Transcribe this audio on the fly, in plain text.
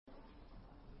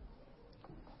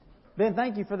Ben,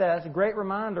 thank you for that. It's a great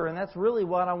reminder, and that's really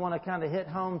what I want to kind of hit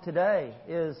home today,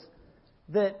 is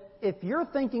that if you're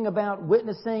thinking about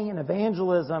witnessing and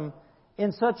evangelism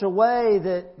in such a way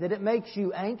that it makes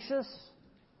you anxious,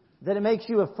 that it makes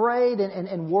you afraid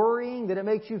and worrying, that it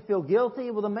makes you feel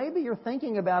guilty, well, then maybe you're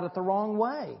thinking about it the wrong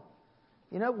way.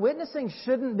 You know, witnessing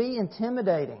shouldn't be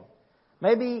intimidating.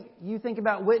 Maybe you think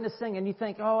about witnessing and you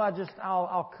think,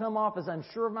 I'll come off as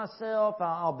unsure of myself,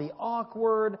 I'll be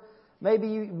awkward. Maybe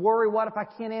you worry, what if I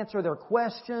can't answer their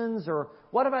questions? Or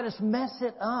what if I just mess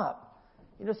it up?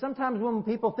 You know, sometimes when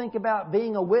people think about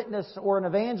being a witness or an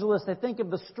evangelist, they think of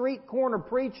the street corner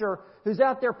preacher who's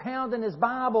out there pounding his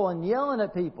Bible and yelling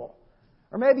at people.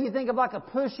 Or maybe you think of like a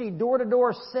pushy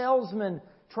door-to-door salesman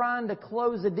trying to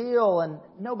close a deal, and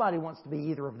nobody wants to be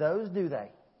either of those, do they?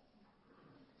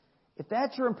 If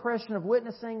that's your impression of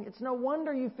witnessing, it's no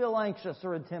wonder you feel anxious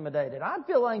or intimidated. I'd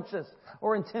feel anxious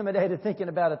or intimidated thinking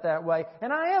about it that way.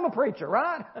 And I am a preacher,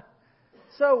 right?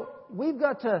 So we've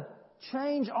got to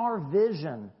change our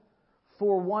vision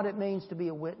for what it means to be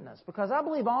a witness. Because I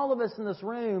believe all of us in this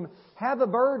room have a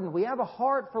burden. We have a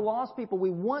heart for lost people. We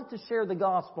want to share the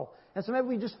gospel. And so maybe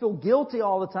we just feel guilty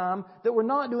all the time that we're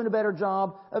not doing a better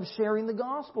job of sharing the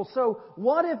gospel. So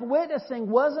what if witnessing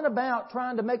wasn't about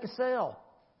trying to make a sale?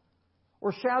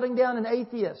 Or shouting down an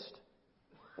atheist?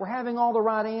 Or having all the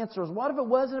right answers? What if it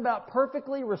wasn't about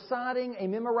perfectly reciting a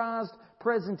memorized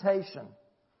presentation?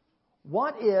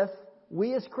 What if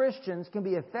we as Christians can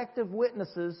be effective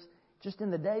witnesses just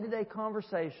in the day-to-day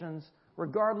conversations,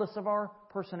 regardless of our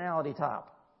personality type?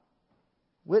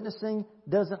 Witnessing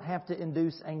doesn't have to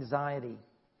induce anxiety.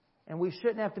 And we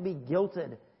shouldn't have to be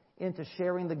guilted into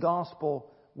sharing the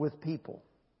gospel with people.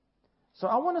 So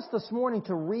I want us this morning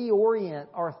to reorient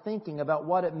our thinking about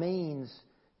what it means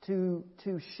to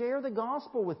share the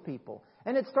gospel with people.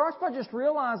 And it starts by just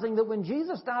realizing that when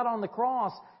Jesus died on the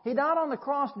cross, He died on the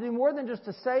cross to do more than just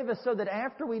to save us so that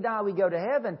after we die we go to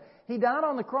heaven. He died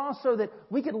on the cross so that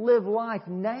we could live life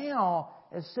now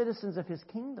as citizens of His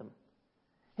kingdom.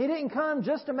 He didn't come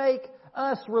just to make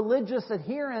us religious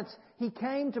adherents. He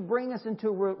came to bring us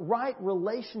into right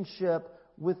relationship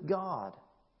with God.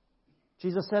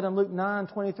 Jesus said in Luke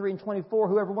 9:23 and 24,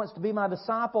 "Whoever wants to be my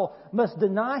disciple must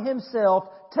deny himself,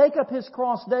 take up his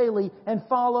cross daily, and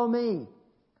follow me.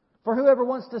 For whoever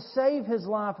wants to save his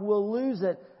life will lose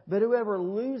it, but whoever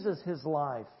loses his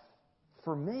life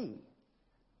for me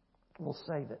will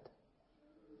save it."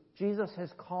 Jesus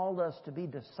has called us to be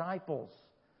disciples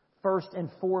first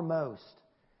and foremost.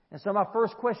 And so my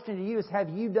first question to you is, have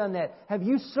you done that? Have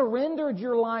you surrendered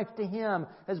your life to Him?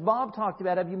 As Bob talked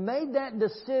about, have you made that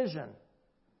decision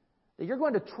that you're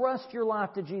going to trust your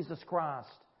life to Jesus Christ?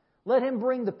 Let Him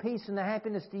bring the peace and the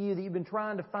happiness to you that you've been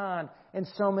trying to find in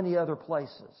so many other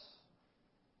places.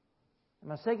 And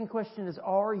my second question is,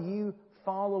 are you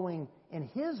following in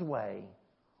His way,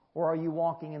 or are you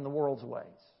walking in the world's ways?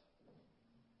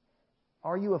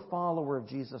 Are you a follower of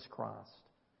Jesus Christ?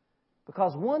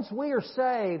 Because once we are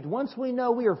saved, once we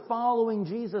know we are following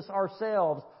Jesus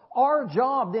ourselves, our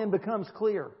job then becomes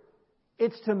clear.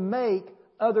 It's to make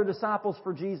other disciples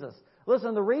for Jesus.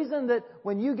 Listen, the reason that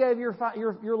when you gave your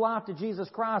life to Jesus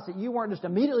Christ that you weren't just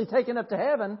immediately taken up to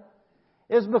heaven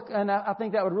is because, and I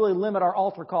think that would really limit our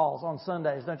altar calls on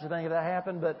Sundays. Don't you think if that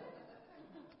happened? But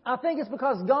I think it's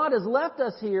because God has left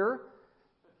us here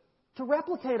to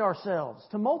replicate ourselves,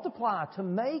 to multiply, to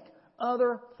make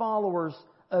other followers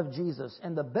of Jesus.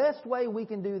 And the best way we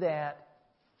can do that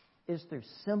is through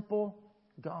simple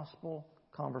gospel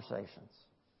conversations.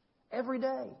 Every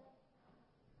day.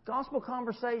 Gospel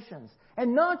conversations.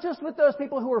 And not just with those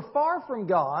people who are far from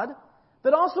God,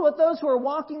 but also with those who are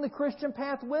walking the Christian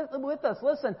path with us.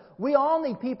 Listen, we all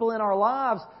need people in our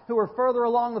lives who are further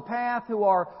along the path, who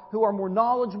are more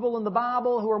knowledgeable in the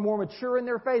Bible, who are more mature in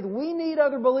their faith. We need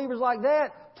other believers like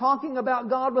that talking about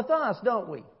God with us, don't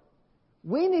we?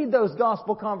 We need those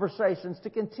gospel conversations to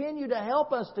continue to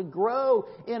help us to grow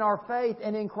in our faith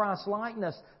and in Christ's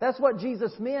likeness. That's what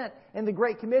Jesus meant in the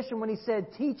Great Commission when He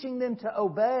said, teaching them to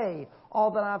obey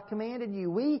all that I've commanded you.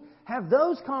 We have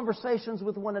those conversations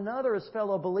with one another as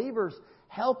fellow believers,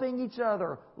 helping each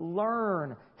other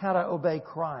learn how to obey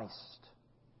Christ.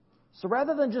 So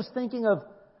rather than just thinking of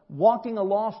walking a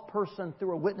lost person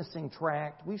through a witnessing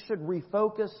tract, we should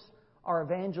refocus our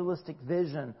evangelistic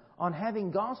vision on having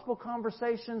gospel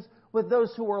conversations with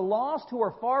those who are lost, who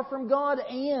are far from God,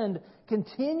 and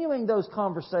continuing those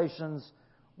conversations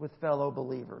with fellow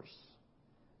believers.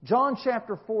 John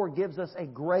chapter 4 gives us a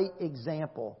great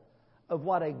example of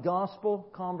what a gospel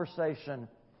conversation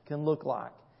can look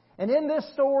like. And in this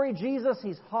story, Jesus,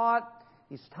 He's hot,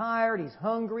 He's tired, he's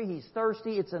hungry, he's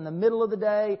thirsty. It's in the middle of the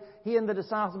day. He and the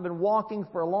disciples have been walking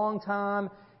for a long time.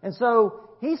 And so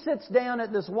he sits down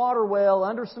at this water well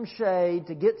under some shade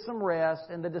to get some rest.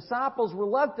 And the disciples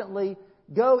reluctantly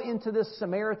go into this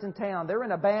Samaritan town. They're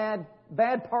in a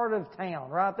bad part of town,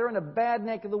 right? They're in a bad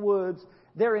neck of the woods.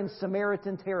 They're in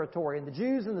Samaritan territory. And the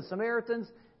Jews and the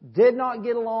Samaritans did not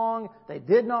get along. They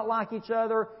did not like each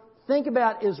other. Think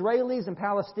about Israelis and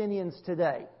Palestinians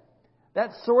today.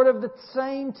 That's sort of the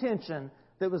same tension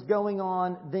that was going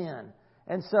on then.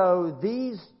 And so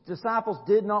these disciples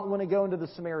did not want to go into the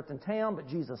Samaritan town, but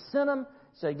Jesus sent them,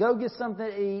 said, go get something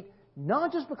to eat,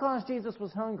 not just because Jesus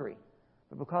was hungry,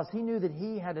 but because He knew that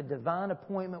He had a divine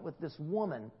appointment with this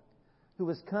woman who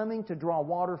was coming to draw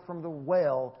water from the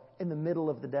well in the middle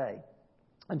of the day.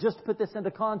 And just to put this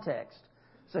into context,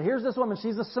 so here's this woman,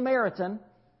 she's a Samaritan,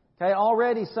 okay,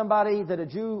 already somebody that a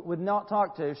Jew would not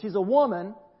talk to. She's a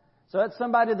woman. So that's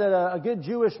somebody that a good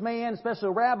Jewish man, especially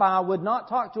a rabbi, would not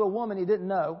talk to a woman he didn't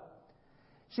know.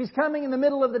 She's coming in the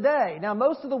middle of the day. Now,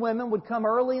 most of the women would come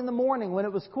early in the morning when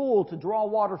it was cool to draw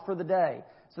water for the day.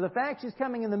 So the fact she's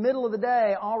coming in the middle of the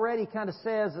day already kind of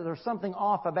says that there's something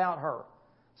off about her.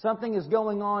 Something is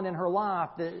going on in her life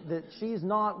that she's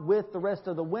not with the rest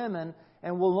of the women.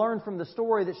 And we'll learn from the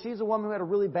story that she's a woman who had a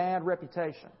really bad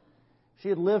reputation. She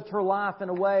had lived her life in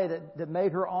a way that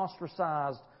made her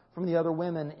ostracized from the other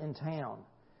women in town.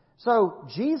 So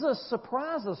Jesus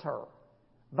surprises her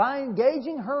by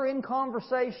engaging her in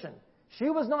conversation. She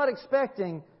was not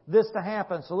expecting this to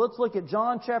happen. So let's look at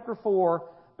John chapter 4,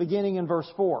 beginning in verse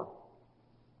 4.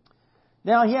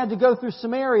 Now he had to go through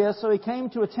Samaria, so he came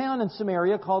to a town in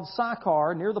Samaria called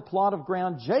Sychar, near the plot of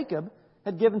ground Jacob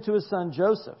had given to his son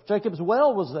Joseph. Jacob's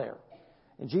well was there.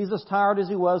 And Jesus, tired as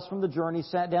he was from the journey,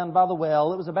 sat down by the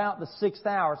well. It was about the 6th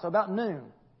hour, so about noon.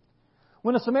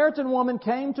 When a Samaritan woman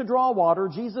came to draw water,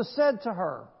 Jesus said to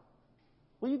her,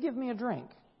 "Will you give me a drink?"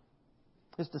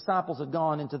 His disciples had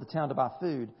gone into the town to buy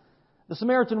food. The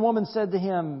Samaritan woman said to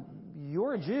him,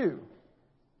 "You're a Jew,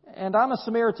 and I'm a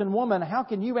Samaritan woman. How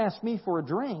can you ask me for a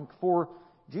drink? For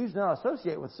Jews do not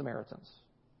associate with Samaritans."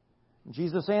 And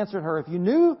Jesus answered her, "If you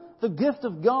knew the gift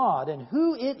of God and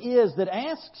who it is that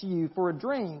asks you for a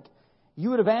drink,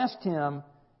 you would have asked Him,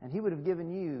 and He would have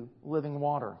given you living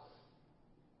water."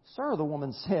 "Sir," the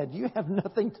woman said, "you have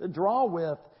nothing to draw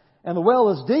with, and the well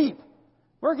is deep.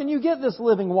 Where can you get this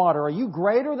living water? Are you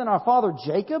greater than our father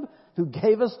Jacob, who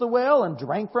gave us the well and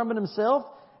drank from it himself,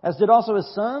 as did also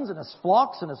his sons and his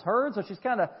flocks and his herds?" So she's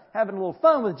kind of having a little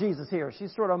fun with Jesus here.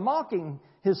 She's sort of mocking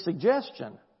His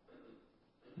suggestion.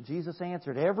 Jesus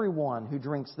answered, "Everyone who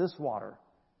drinks this water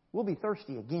will be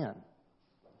thirsty again.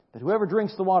 But whoever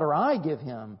drinks the water I give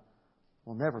him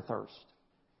will never thirst.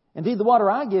 Indeed, the water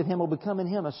I give him will become in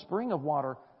him a spring of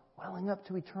water welling up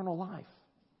to eternal life."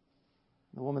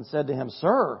 The woman said to him,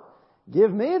 "Sir,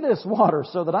 give me this water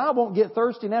so that I won't get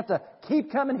thirsty and have to keep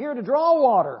coming here to draw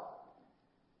water."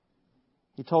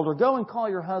 He told her, "Go and call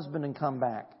your husband and come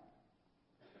back."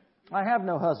 "I have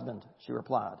no husband," she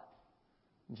replied.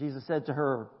 And Jesus said to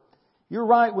her, "You're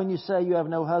right when you say you have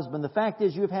no husband. The fact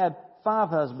is you have had 5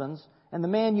 husbands, and the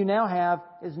man you now have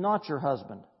is not your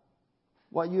husband.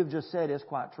 What you have just said is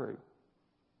quite true."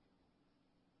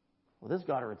 Well, this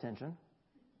got her attention.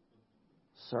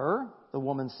 "Sir," the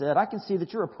woman said, "I can see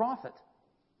that you're a prophet."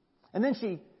 And then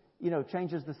she,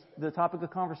 changes the topic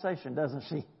of conversation, doesn't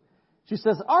she? She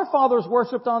says, "Our fathers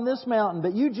worshipped on this mountain,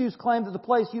 but you Jews claim that the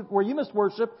place where you must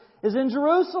worship is in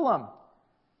Jerusalem."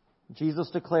 Jesus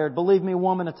declared, "Believe me,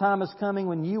 woman, a time is coming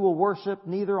when you will worship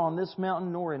neither on this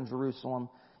mountain nor in Jerusalem.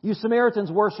 You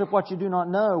Samaritans worship what you do not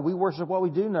know. We worship what we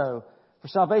do know, for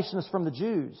salvation is from the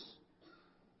Jews.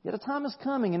 Yet a time is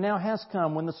coming, and now has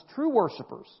come, when the true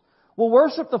worshipers will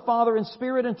worship the Father in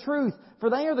spirit and truth, for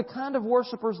they are the kind of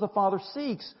worshipers the Father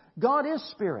seeks. God is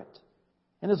spirit,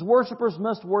 and His worshipers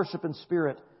must worship in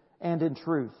spirit and in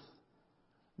truth."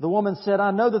 The woman said,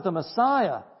 "I know that the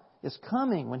Messiah is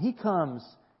coming. When He comes,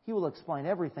 He will explain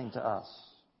everything to us."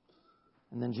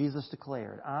 And then Jesus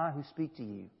declared, "I who speak to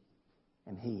you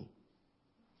am He."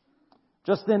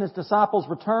 Just then His disciples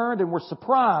returned and were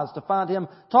surprised to find Him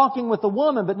talking with the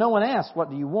woman, but no one asked,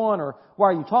 "What do you want?" or "Why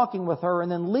are you talking with her?"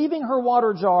 And then leaving her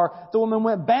water jar, the woman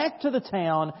went back to the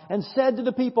town and said to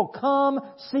the people, "Come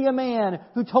see a man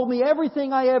who told me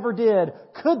everything I ever did.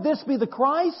 Could this be the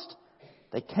Christ?"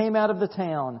 They came out of the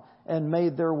town and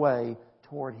made their way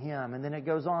toward Him. And then it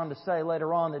goes on to say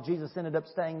later on that Jesus ended up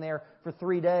staying there for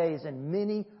 3 days, and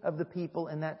many of the people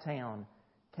in that town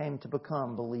came to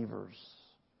become believers.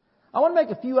 I want to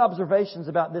make a few observations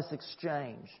about this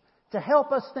exchange to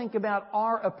help us think about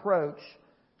our approach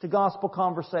to gospel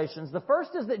conversations. The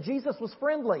first is that Jesus was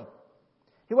friendly.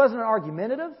 He wasn't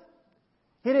argumentative.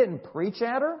 He didn't preach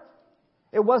at her.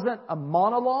 It wasn't a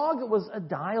monologue. It was a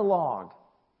dialogue.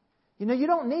 You know, you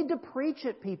don't need to preach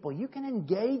at people. You can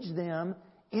engage them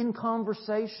in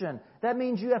conversation. That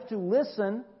means you have to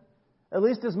listen at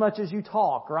least as much as you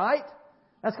talk, right?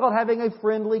 That's called having a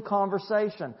friendly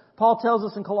conversation. Paul tells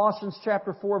us in Colossians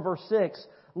chapter 4, verse 6,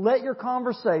 let your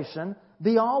conversation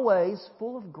be always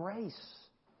full of grace,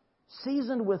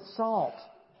 seasoned with salt,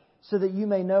 so that you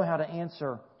may know how to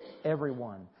answer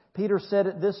everyone. Peter said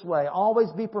it this way,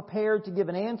 always be prepared to give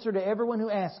an answer to everyone who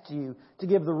asks you, to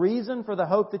give the reason for the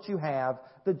hope that you have,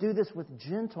 but do this with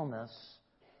gentleness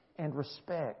and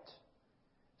respect.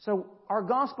 So our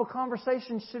gospel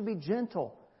conversations should be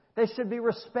gentle. They should be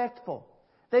respectful.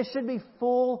 They should be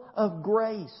full of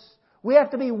grace. We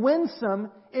have to be winsome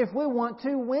if we want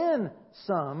to win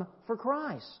some for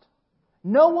Christ.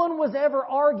 No one was ever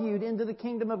argued into the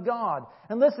kingdom of God.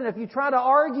 And listen, if you try to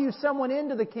argue someone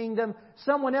into the kingdom,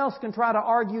 someone else can try to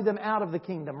argue them out of the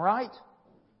kingdom, right?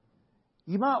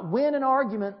 You might win an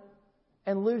argument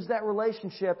and lose that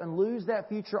relationship and lose that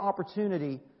future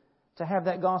opportunity to have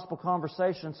that gospel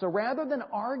conversation. So rather than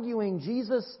arguing,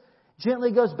 Jesus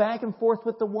gently goes back and forth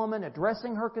with the woman,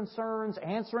 addressing her concerns,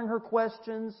 answering her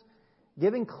questions,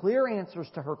 giving clear answers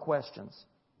to her questions.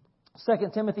 2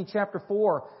 Timothy chapter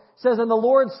 4 says, and the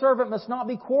Lord's servant must not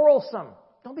be quarrelsome.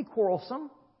 Don't be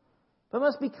quarrelsome, but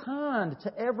must be kind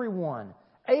to everyone,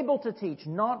 able to teach,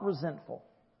 not resentful.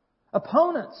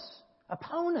 Opponents,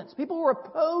 people who are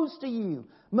opposed to you,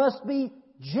 must be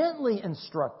gently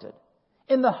instructed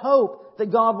in the hope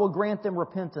that God will grant them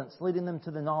repentance, leading them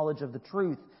to the knowledge of the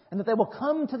truth, and that they will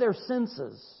come to their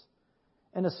senses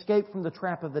and escape from the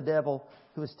trap of the devil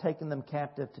who has taken them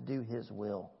captive to do His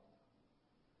will.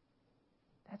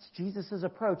 That's Jesus'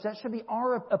 approach. That should be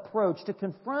our approach, to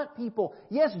confront people.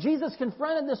 Yes, Jesus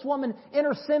confronted this woman in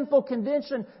her sinful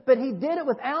condition, but He did it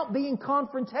without being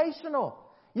confrontational.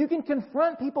 You can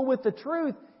confront people with the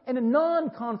truth in a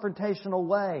non-confrontational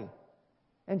way.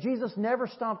 And Jesus never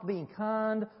stopped being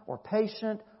kind or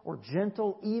patient or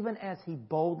gentle, even as He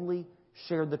boldly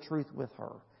shared the truth with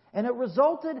her. And it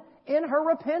resulted in her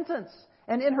repentance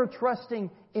and in her trusting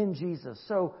in Jesus.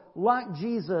 So, like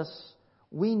Jesus,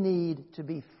 we need to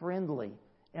be friendly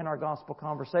in our gospel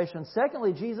conversations.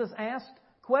 Secondly, Jesus asked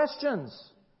questions.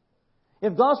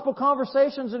 If gospel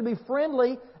conversations are to be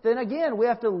friendly, then again, we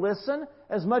have to listen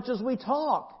as much as we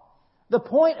talk. The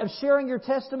point of sharing your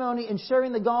testimony and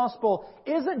sharing the gospel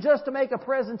isn't just to make a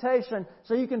presentation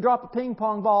so you can drop a ping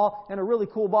pong ball in a really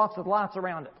cool box with lights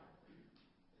around it.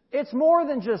 It's more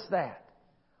than just that.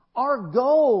 Our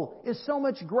goal is so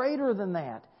much greater than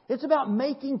that. It's about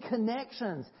making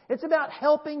connections. It's about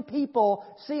helping people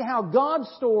see how God's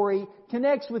story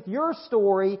connects with your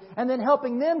story and then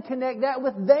helping them connect that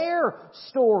with their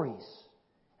stories.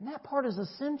 And that part is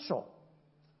essential.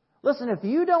 Listen, if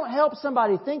you don't help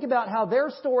somebody think about how their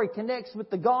story connects with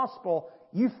the gospel,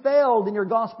 you failed in your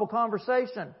gospel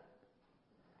conversation.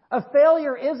 A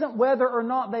failure isn't whether or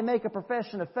not they make a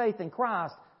profession of faith in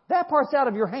Christ. That part's out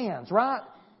of your hands, right?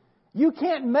 You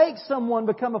can't make someone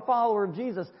become a follower of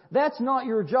Jesus. That's not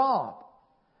your job.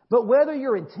 But whether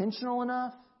you're intentional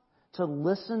enough to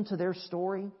listen to their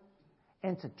story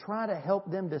and to try to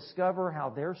help them discover how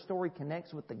their story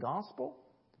connects with the gospel,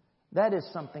 that is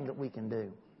something that we can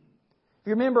do. If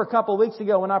you remember a couple of weeks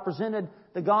ago when I presented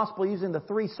the gospel using the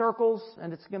 3 circles,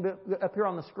 and it's going to be up here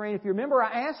on the screen. If you remember,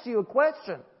 I asked you a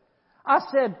question. I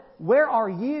said, where are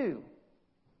you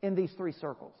in these 3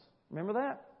 circles? Remember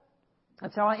that?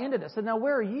 That's how I ended it. I said, now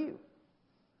where are you?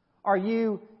 Are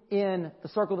you in the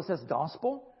circle that says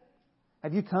gospel?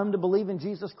 Have you come to believe in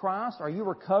Jesus Christ? Are you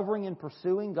recovering and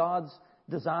pursuing God's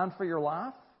design for your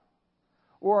life?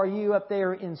 Or are you up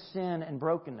there in sin and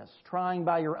brokenness, trying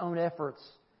by your own efforts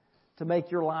to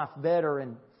make your life better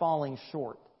and falling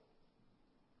short?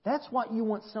 That's what you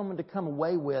want someone to come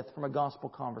away with from a gospel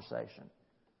conversation.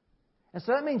 And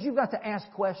so that means you've got to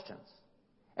ask questions.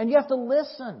 And you have to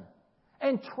listen.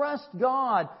 And trust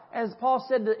God, as Paul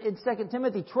said in 2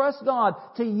 Timothy, trust God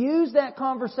to use that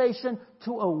conversation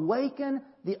to awaken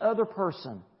the other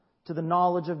person to the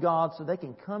knowledge of God so they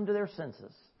can come to their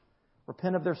senses,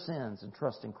 repent of their sins, and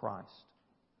trust in Christ.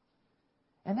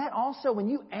 And that also, when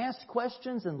you ask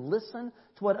questions and listen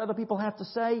to what other people have to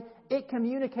say, it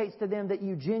communicates to them that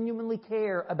you genuinely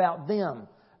care about them.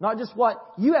 Not just what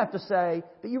you have to say,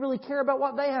 but you really care about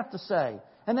what they have to say.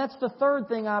 And that's the third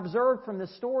thing I observed from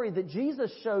this story, that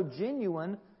Jesus showed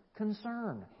genuine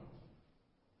concern.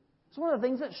 It's one of the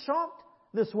things that shocked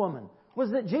this woman, was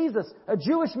that Jesus, a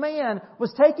Jewish man,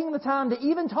 was taking the time to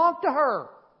even talk to her.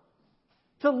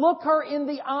 to look her in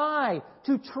the eye,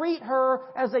 to treat her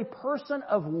as a person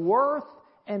of worth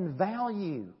and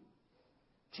value.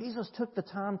 Jesus took the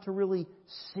time to really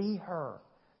see her,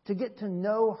 to get to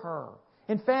know her.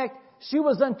 In fact, she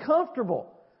was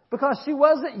uncomfortable because she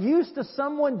wasn't used to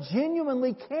someone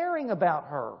genuinely caring about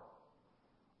her.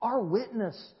 Our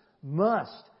witness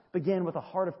must begin with a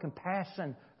heart of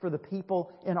compassion for the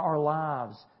people in our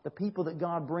lives, the people that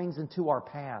God brings into our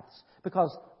paths.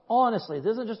 Because honestly,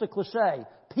 this isn't just a cliche.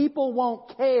 People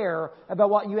won't care about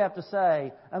what you have to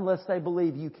say unless they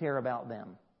believe you care about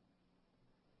them.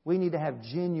 We need to have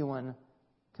genuine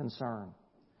concern.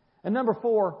 And number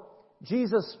 4,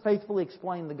 Jesus faithfully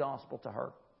explained the gospel to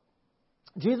her.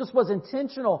 Jesus was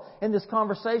intentional in this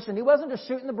conversation. He wasn't just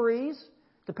shooting the breeze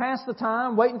to pass the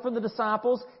time, waiting for the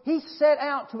disciples. He set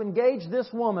out to engage this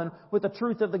woman with the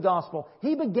truth of the gospel.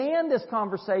 He began this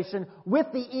conversation with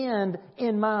the end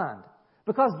in mind.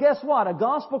 Because guess what? A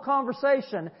gospel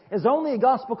conversation is only a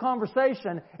gospel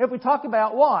conversation if we talk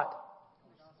about what?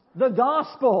 The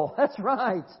gospel. That's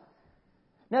right.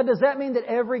 Now, does that mean that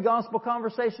every gospel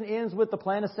conversation ends with the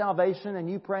plan of salvation and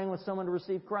you praying with someone to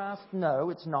receive Christ? No,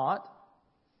 it's not.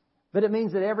 But it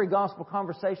means that every gospel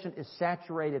conversation is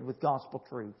saturated with gospel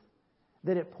truth.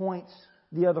 That it points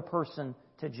the other person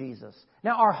to Jesus.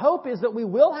 Now, our hope is that we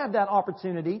will have that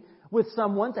opportunity with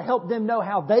someone to help them know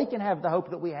how they can have the hope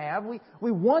that we have.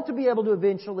 We want to be able to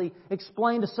eventually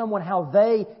explain to someone how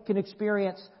they can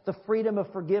experience the freedom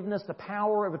of forgiveness, the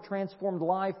power of a transformed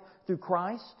life through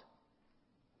Christ.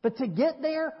 But to get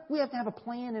there, we have to have a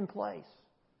plan in place.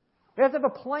 We have to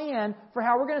have a plan for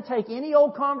how we're going to take any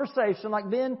old conversation, like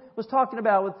Ben was talking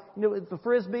about with the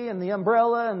Frisbee and the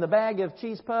umbrella and the bag of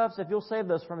cheese puffs. If you'll save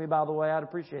those for me, by the way, I'd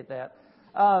appreciate that.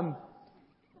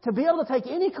 To be able to take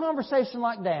any conversation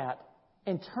like that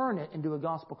and turn it into a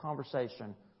gospel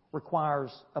conversation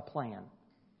requires a plan.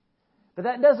 But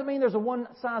that doesn't mean there's a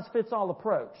one-size-fits-all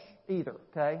approach either,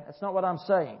 okay? That's not what I'm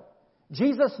saying.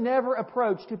 Jesus never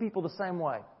approached two people the same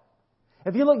way.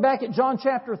 If you look back at John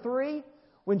chapter 3,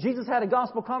 when Jesus had a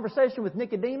gospel conversation with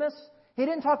Nicodemus, He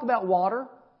didn't talk about water.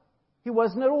 He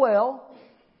wasn't at a well.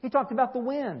 He talked about the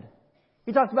wind.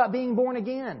 He talked about being born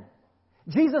again.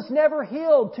 Jesus never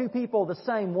healed two people the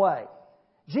same way.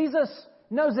 Jesus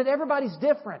knows that everybody's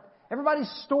different. Everybody's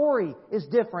story is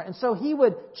different. And so He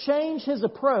would change His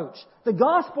approach. The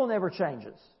gospel never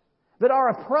changes. But our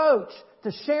approach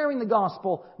to sharing the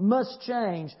gospel must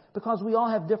change because we all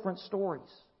have different stories.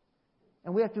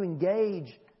 And we have to engage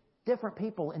different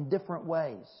people in different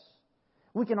ways.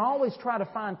 We can always try to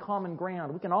find common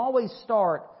ground. We can always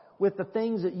start with the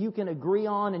things that you can agree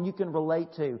on and you can relate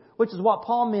to, which is what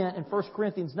Paul meant in 1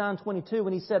 Corinthians 9:22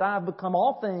 when he said, I have become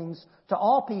all things to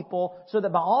all people so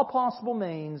that by all possible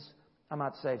means I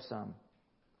might save some.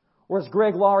 Or as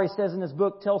Greg Laurie says in his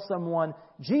book, Tell Someone,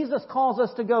 Jesus calls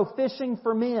us to go fishing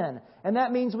for men. And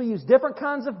that means we use different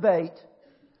kinds of bait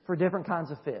for different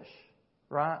kinds of fish.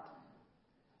 Right?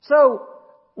 So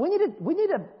we need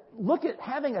to look at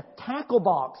having a tackle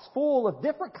box full of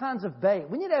different kinds of bait.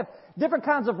 We need to have different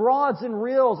kinds of rods and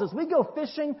reels. As we go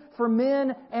fishing for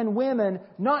men and women,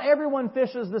 not everyone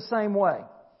fishes the same way.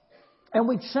 And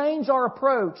we change our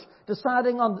approach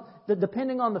depending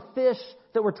on the fish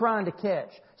that we're trying to catch.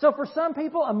 So for some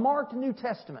people, a marked New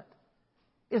Testament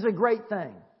is a great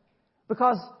thing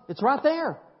because it's right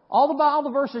there. All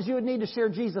the verses you would need to share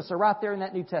Jesus are right there in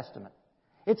that New Testament.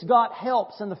 It's got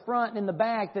helps in the front and in the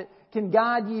back that can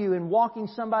guide you in walking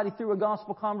somebody through a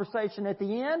gospel conversation. At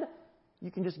the end, you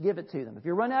can just give it to them. If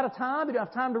you run out of time, you don't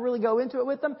have time to really go into it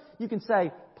with them, you can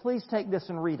say, please take this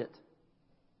and read it.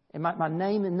 And my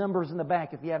name and numbers in the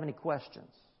back if you have any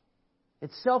questions.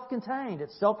 It's self-contained.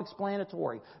 It's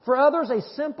self-explanatory. For others, a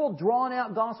simple,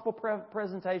 drawn-out gospel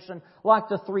presentation like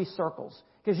the 3 circles.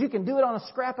 Because you can do it on a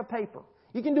scrap of paper.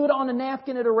 You can do it on a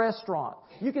napkin at a restaurant.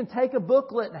 You can take a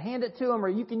booklet and hand it to them, or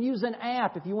you can use an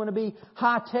app if you want to be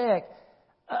high-tech.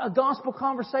 A gospel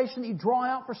conversation that you draw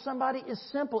out for somebody is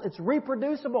simple. It's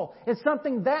reproducible. It's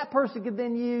something that person could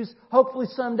then use, hopefully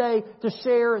someday, to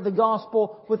share the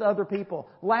gospel with other people.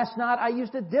 Last night, I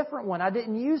used a different one. I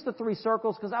didn't use the 3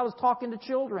 circles because I was talking to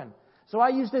children. So I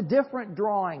used a different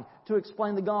drawing to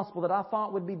explain the gospel that I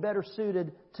thought would be better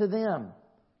suited to them.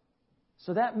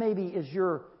 So that maybe is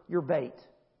your bait.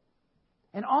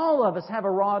 And all of us have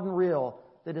a rod and reel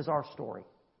that is our story.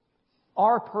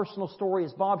 Our personal story,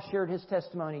 as Bob shared his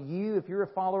testimony, you, if you're a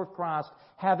follower of Christ,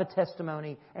 have a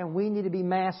testimony, and we need to be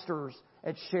masters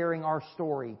at sharing our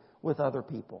story with other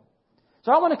people.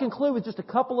 So I want to conclude with just a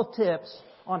couple of tips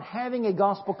on having a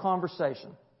gospel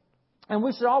conversation. And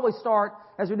we should always start,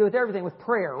 as we do with everything, with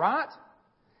prayer, right?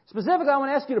 Specifically, I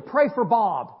want to ask you to pray for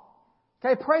Bob.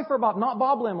 Okay, pray for Bob. Not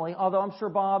Bob Limley, although I'm sure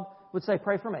Bob would say,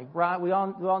 pray for me, right? We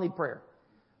all need prayer.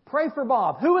 Pray for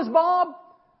Bob. Who is Bob?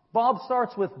 Bob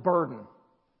starts with burden.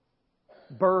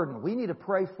 Burden. We need to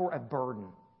pray for a burden.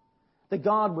 That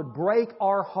God would break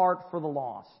our heart for the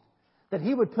lost. That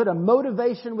He would put a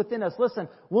motivation within us. Listen,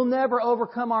 we'll never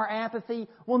overcome our apathy.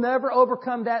 We'll never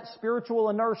overcome that spiritual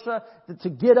inertia to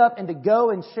get up and to go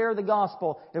and share the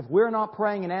gospel if we're not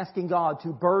praying and asking God to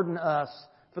burden us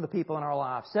for the people in our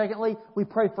lives. Secondly, we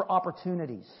pray for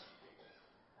opportunities.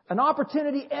 An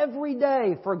opportunity every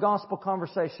day for a gospel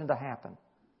conversation to happen.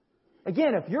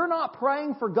 Again, if you're not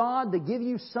praying for God to give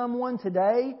you someone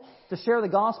today to share the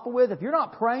gospel with, if you're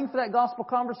not praying for that gospel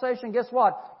conversation, guess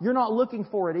what? You're not looking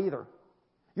for it either.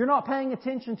 You're not paying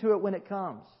attention to it when it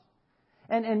comes.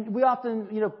 And we often,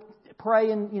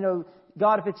 pray and,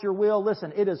 God, if it's your will,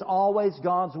 listen, it is always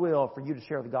God's will for you to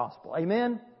share the gospel.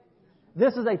 Amen?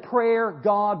 This is a prayer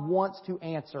God wants to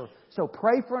answer. So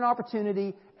pray for an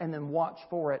opportunity and then watch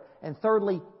for it. And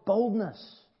thirdly, boldness.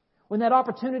 When that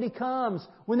opportunity comes,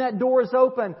 when that door is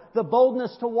open, the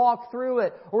boldness to walk through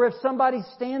it. Or if somebody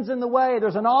stands in the way,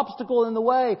 there's an obstacle in the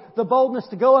way, the boldness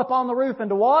to go up on the roof and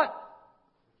to what?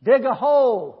 Dig a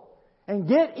hole and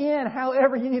get in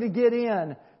however you need to get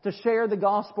in to share the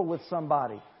gospel with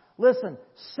somebody. Listen,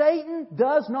 Satan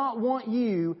does not want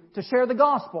you to share the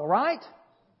gospel, right?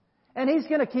 And he's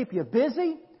going to keep you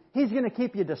busy. He's going to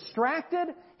keep you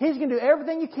distracted. He's going to do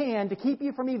everything you can to keep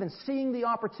you from even seeing the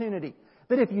opportunity.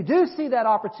 But if you do see that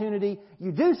opportunity,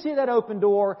 you do see that open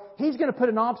door, he's going to put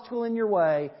an obstacle in your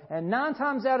way. And 9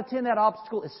 times out of 10, that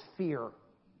obstacle is fear.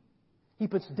 He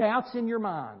puts doubts in your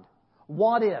mind.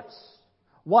 What ifs?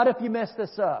 What if you mess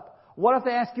this up? What if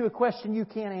they ask you a question you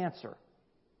can't answer?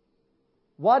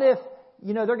 What if,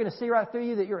 they're going to see right through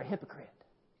you that you're a hypocrite?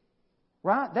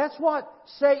 Right? That's what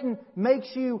Satan makes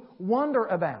you wonder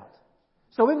about.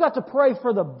 So we've got to pray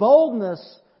for the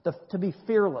boldness to be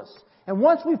fearless. And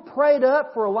once we've prayed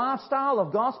up for a lifestyle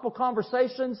of gospel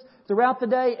conversations throughout the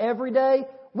day, every day,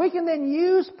 we can then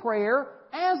use prayer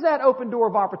as that open door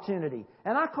of opportunity.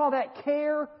 And I call that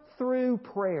care through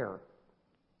prayer.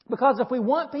 Because if we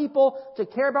want people to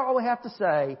care about what we have to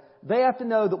say, they have to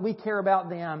know that we care about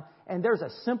them. And there's a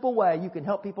simple way you can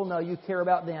help people know you care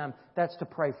about them. That's to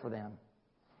pray for them.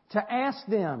 To ask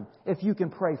them if you can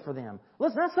pray for them.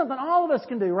 Listen, that's something all of us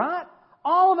can do, right?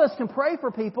 All of us can pray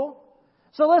for people.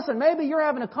 So listen, maybe you're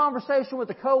having a conversation with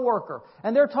a coworker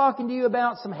and they're talking to you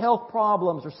about some health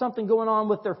problems or something going on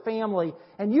with their family,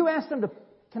 and you ask them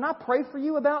can I pray for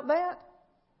you about that?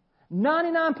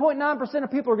 99.9%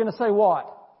 of people are going to say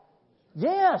what?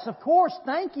 Yes, of course,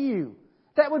 thank you.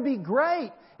 That would be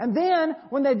great. And then,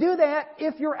 when they do that,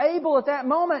 if you're able at that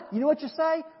moment, you know what you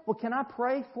say? Well, can I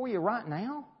pray for you right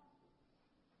now?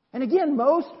 And again,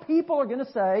 most people are going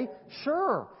to say,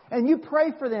 sure. And you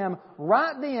pray for them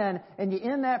right then, and you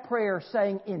end that prayer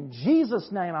saying, in Jesus'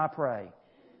 name I pray.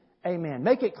 Amen.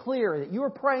 Make it clear that you are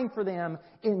praying for them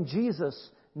in Jesus'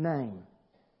 name.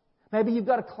 Maybe you've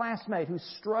got a classmate who's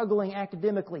struggling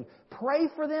academically. Pray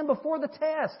for them before the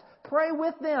test. Pray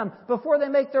with them before they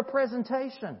make their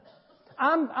presentation.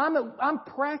 I'm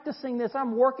practicing this.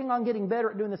 I'm working on getting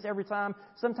better at doing this every time.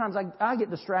 Sometimes I get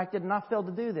distracted and I fail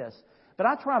to do this. But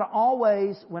I try to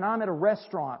always, when I'm at a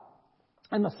restaurant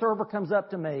and the server comes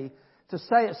up to me, to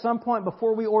say at some point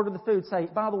before we order the food, say,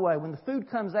 by the way, when the food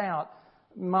comes out,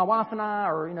 my wife and I,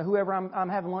 or whoever I'm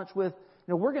having lunch with,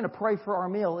 we're going to pray for our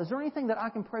meal. Is there anything that I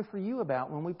can pray for you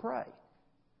about when we pray?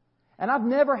 And I've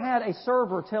never had a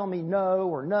server tell me no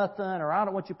or nothing or I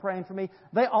don't want you praying for me.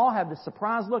 They all have this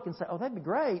surprised look and say, oh, that'd be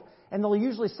great. And they'll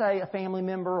usually say a family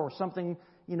member or something,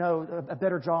 a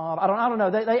better job. I don't know.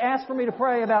 They ask for me to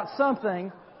pray about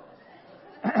something.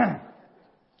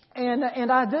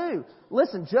 and I do.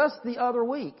 Listen, just the other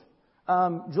week,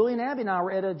 Julie and Abby and I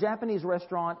were at a Japanese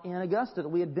restaurant in Augusta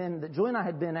that Julie and I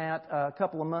had been at a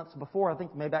couple of months before, I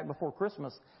think maybe back before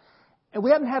Christmas. And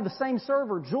we happened to have the same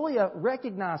server. Julia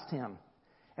recognized him.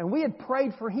 And we had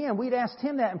prayed for him. We'd asked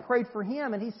him that and prayed for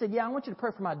him. And he said, yeah, I want you to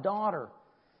pray for my daughter.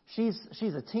 She's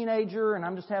a teenager and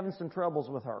I'm just having some troubles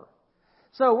with her.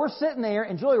 So we're sitting there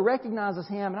and Julia recognizes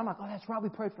him. And I'm like, oh, that's right. We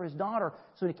prayed for his daughter.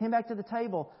 So when he came back to the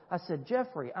table, I said,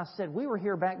 Jeffrey, we were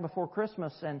here back before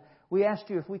Christmas and we asked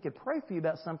you if we could pray for you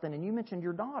about something. And you mentioned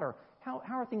your daughter. How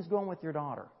are things going with your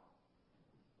daughter?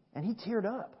 And he teared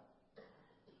up.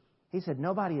 He said,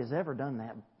 nobody has ever done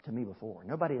that to me before.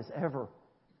 Nobody has ever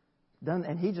done.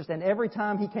 And every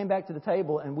time he came back to the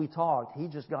table and we talked, he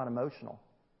just got emotional.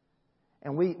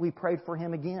 And we prayed for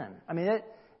him again.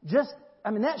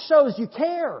 That shows you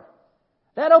care.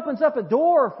 That opens up a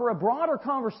door for a broader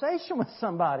conversation with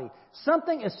somebody.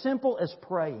 Something as simple as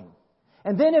praying.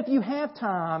 And then if you have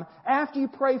time, after you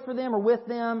pray for them or with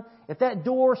them, if that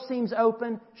door seems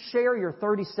open, share your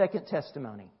 30-second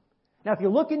testimony. Now, if you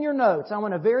look in your notes, I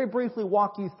want to very briefly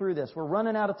walk you through this. We're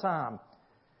running out of time.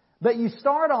 But you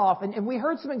start off, and we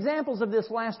heard some examples of this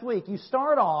last week. You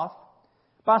start off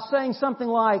by saying something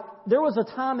like, there was a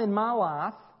time in my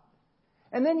life,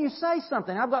 and then you say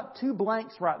something. I've got 2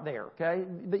 blanks right there, okay?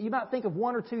 But you might think of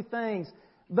 1 or 2 things,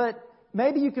 but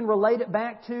maybe you can relate it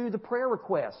back to the prayer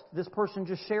request this person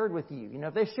just shared with you. You know,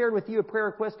 if they shared with you a prayer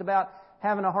request about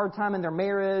having a hard time in their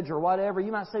marriage or whatever,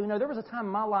 you might say, you know, there was a time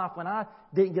in my life when I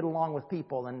didn't get along with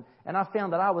people, and I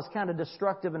found that I was kind of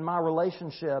destructive in my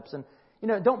relationships. And, you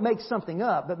know, don't make something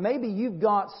up, but maybe you've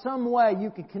got some way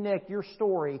you can connect your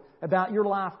story about your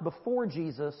life before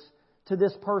Jesus to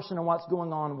this person and what's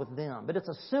going on with them. But it's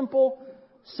a simple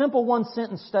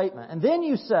 1-sentence statement. And then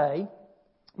you say,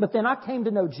 but then I came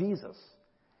to know Jesus,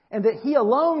 and that He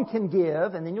alone can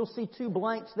give, and then you'll see 2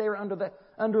 blanks there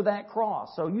under that cross.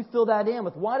 So you fill that in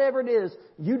with whatever it is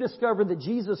you discovered that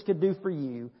Jesus could do for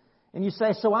you. And you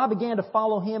say, so I began to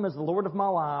follow Him as the Lord of my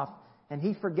life, and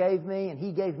He forgave me, and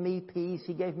He gave me peace.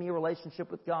 He gave me a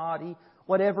relationship with God.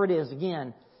 Whatever it is,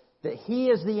 again, that He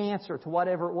is the answer to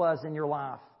whatever it was in your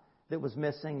life that was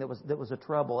missing, that was a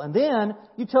trouble. And then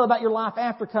you tell about your life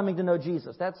after coming to know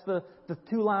Jesus. That's the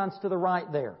 2 lines to the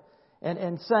right there.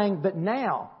 And saying, but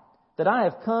now that I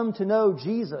have come to know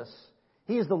Jesus,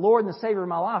 He is the Lord and the Savior of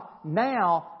my life.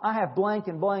 Now I have blank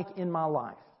and blank in my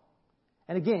life.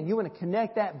 And again, you want to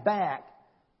connect that back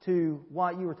to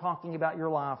what you were talking about your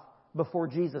life before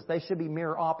Jesus. They should be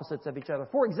mirror opposites of each other.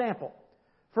 For example,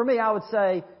 for me, I would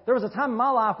say there was a time in my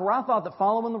life where I thought that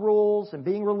following the rules and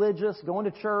being religious, going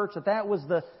to church, that was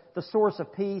the source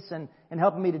of peace and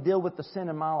helping me to deal with the sin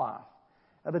in my life.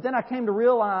 But then I came to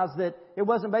realize that it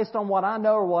wasn't based on what I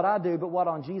know or what I do, but what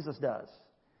on Jesus does.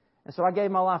 And so I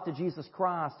gave my life to Jesus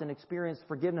Christ and experienced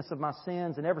forgiveness of my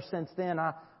sins. And ever since then,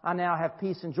 I now have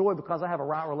peace and joy because I have a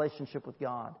right relationship with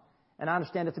God. And I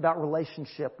understand it's about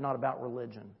relationship, not about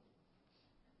religion.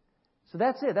 So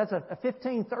that's it. That's a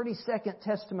 15, 30-second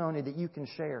testimony that you can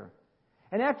share.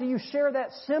 And after you share that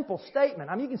simple statement,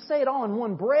 you can say it all in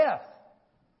one breath.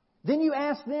 Then you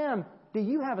ask them, do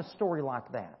you have a story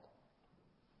like that?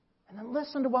 And then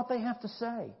listen to what they have to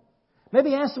say.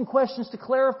 Maybe ask some questions to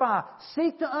clarify.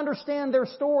 Seek to understand their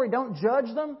story. Don't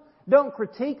judge them. Don't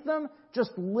critique them.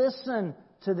 Just listen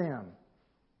to them.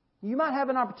 You might have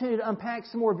an opportunity to unpack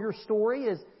some more of your story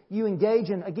as you engage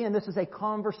in, again, this is a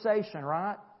conversation,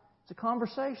 right? It's a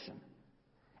conversation.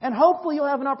 And hopefully you'll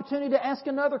have an opportunity to ask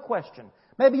another question.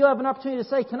 Maybe you'll have an opportunity to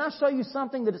say, can I show you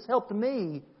something that has helped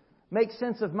me make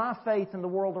sense of my faith in the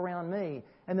world around me?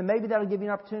 And then maybe that'll give you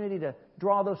an opportunity to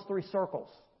draw those 3 circles,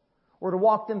 or to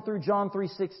walk them through John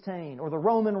 3:16, or the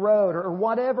Roman road, or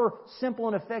whatever simple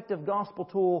and effective gospel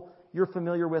tool you're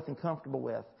familiar with and comfortable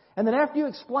with. And then after you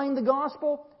explain the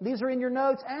gospel, these are in your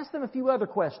notes, ask them a few other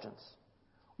questions.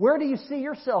 Where do you see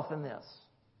yourself in this?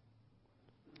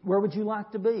 Where would you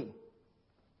like to be?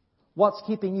 What's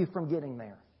keeping you from getting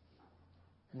there?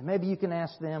 And maybe you can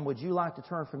ask them, would you like to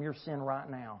turn from your sin right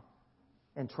now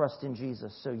and trust in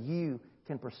Jesus so you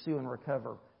can pursue and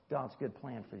recover God's good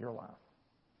plan for your life?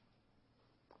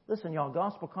 Listen, y'all,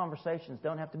 gospel conversations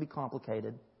don't have to be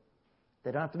complicated.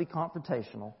 They don't have to be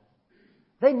confrontational.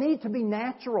 They need to be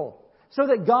natural so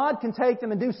that God can take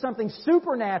them and do something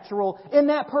supernatural in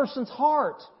that person's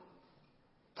heart.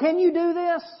 Can you do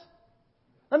this?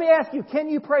 Let me ask you, can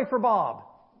you pray for Bob?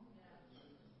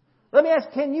 Let me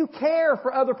ask, can you care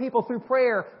for other people through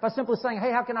prayer by simply saying,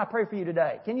 hey, how can I pray for you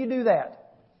today? Can you do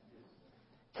that?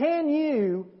 Can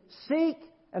you seek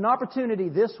an opportunity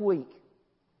this week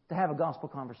to have a gospel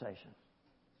conversation?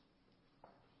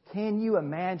 Can you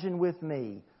imagine with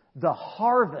me the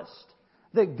harvest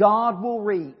that God will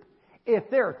reap if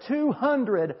there are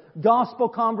 200 gospel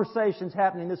conversations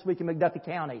happening this week in McDuffie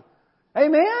County?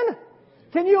 Amen?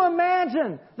 Can you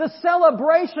imagine the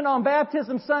celebration on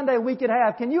Baptism Sunday we could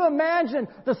have? Can you imagine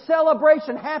the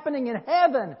celebration happening in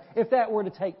heaven if that were to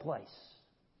take place?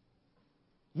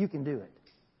 You can do it.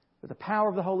 With the power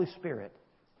of the Holy Spirit,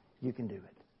 you can do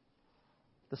it.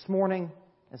 This morning,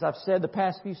 as I've said the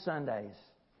past few Sundays,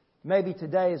 maybe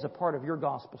today is a part of your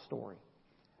gospel story.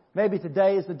 Maybe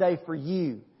today is the day for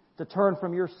you to turn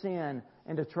from your sin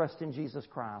and to trust in Jesus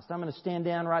Christ. I'm going to stand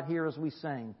down right here as we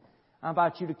sing. I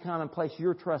invite you to come and place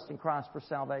your trust in Christ for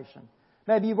salvation.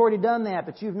 Maybe you've already done that,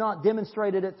 but you've not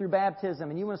demonstrated it through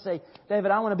baptism. And you want to say, David,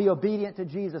 I want to be obedient to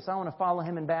Jesus. I want to follow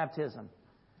Him in baptism.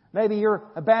 Maybe you're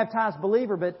a baptized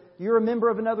believer, but you're a member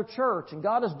of another church. And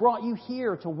God has brought you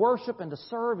here to worship and to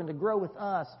serve and to grow with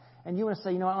us. And you want to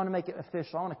say, I want to make it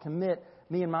official. I want to commit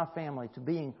me and my family to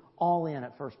being all in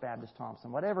at First Baptist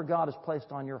Thompson. Whatever God has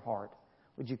placed on your heart,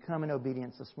 would you come in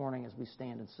obedience this morning as we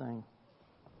stand and sing?